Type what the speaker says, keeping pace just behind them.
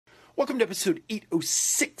Welcome to episode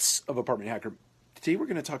 806 of Apartment Hacker. Today we're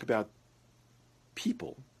going to talk about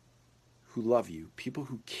people who love you, people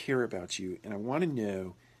who care about you, and I want to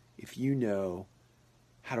know if you know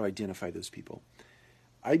how to identify those people.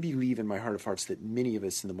 I believe in my heart of hearts that many of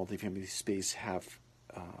us in the multifamily space have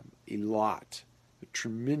a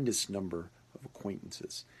tremendous number of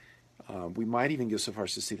acquaintances. We might even go so far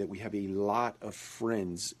as to say that we have a lot of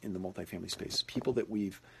friends in the multifamily space, people that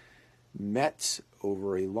we've met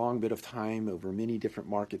over a long bit of time, over many different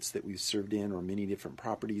markets that we've served in, or many different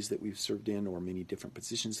properties that we've served in, or many different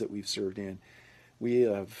positions that we've served in. We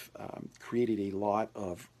have created a lot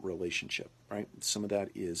of relationship, right? Some of that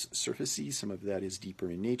is surfacey, some of that is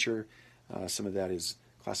deeper in nature, some of that is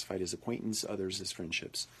classified as acquaintance, others as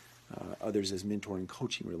friendships, others as mentoring,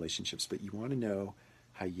 coaching relationships. But you want to know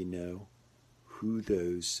how you know who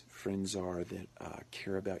those friends are that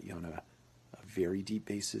care about you on a very deep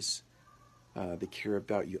basis. They care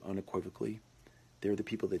about you unequivocally. They're the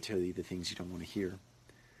people that tell you the things you don't want to hear.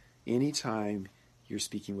 Anytime you're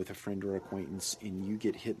speaking with a friend or acquaintance and you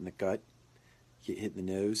get hit in the gut, get hit in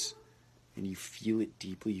the nose, and you feel it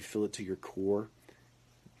deeply, you feel it to your core,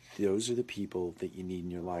 those are the people that you need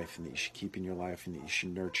in your life and that you should keep in your life and that you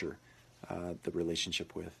should nurture the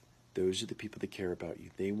relationship with. Those are the people that care about you.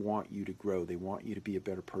 They want you to grow. They want you to be a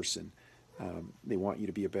better person. They want you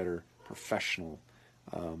to be a better professional.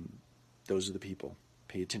 Those are the people.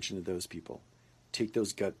 Pay attention to those people. Take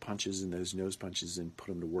those gut punches and those nose punches and put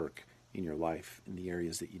them to work in your life in the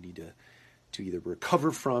areas that you need to either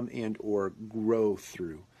recover from and or grow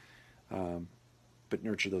through. But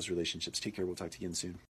nurture those relationships. Take care. We'll talk to you again soon.